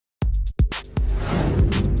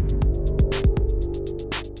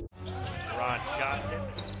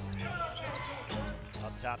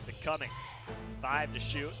out to Cummings. 5 to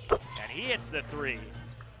shoot, and he hits the 3.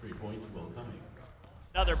 3 points, Will Cummings.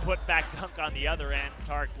 Another put-back dunk on the other end.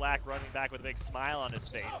 Tarek Black running back with a big smile on his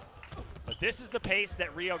face. But this is the pace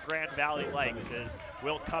that Rio Grande Valley likes, as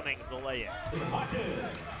Will Cummings the lay-in.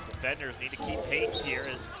 Defenders need to keep pace here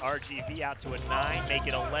as RGV out to a 9, make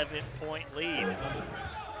it 11-point lead.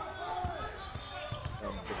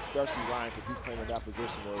 But especially Ryan, because he's playing in that position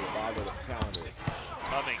where a lot of the talent is.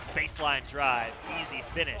 Cummings, baseline drive, easy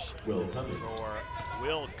finish Will Cummings. for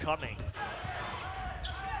Will Cummings.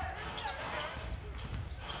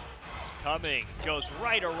 Cummings goes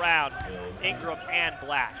right around Ingram and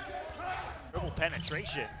Black. Dribble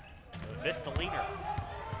penetration, Vistaliner.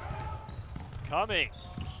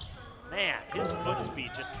 Cummings, man, his foot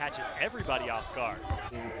speed just catches everybody off guard.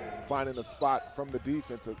 Finding a spot from the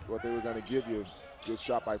defense of what they were going to give you. Good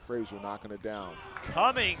shot by Frazier, knocking it down.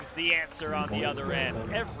 Cummings the answer on the other end.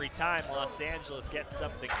 Every time Los Angeles gets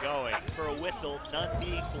something going, for a whistle, none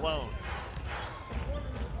being blown.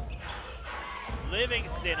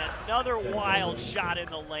 Livingston, another wild shot in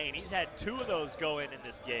the lane. He's had 2 of those go in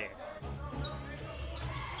this game.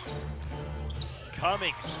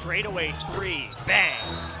 Cummings, straightaway 3,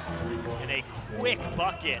 bang! And a quick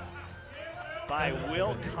bucket by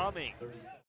Will Cummings.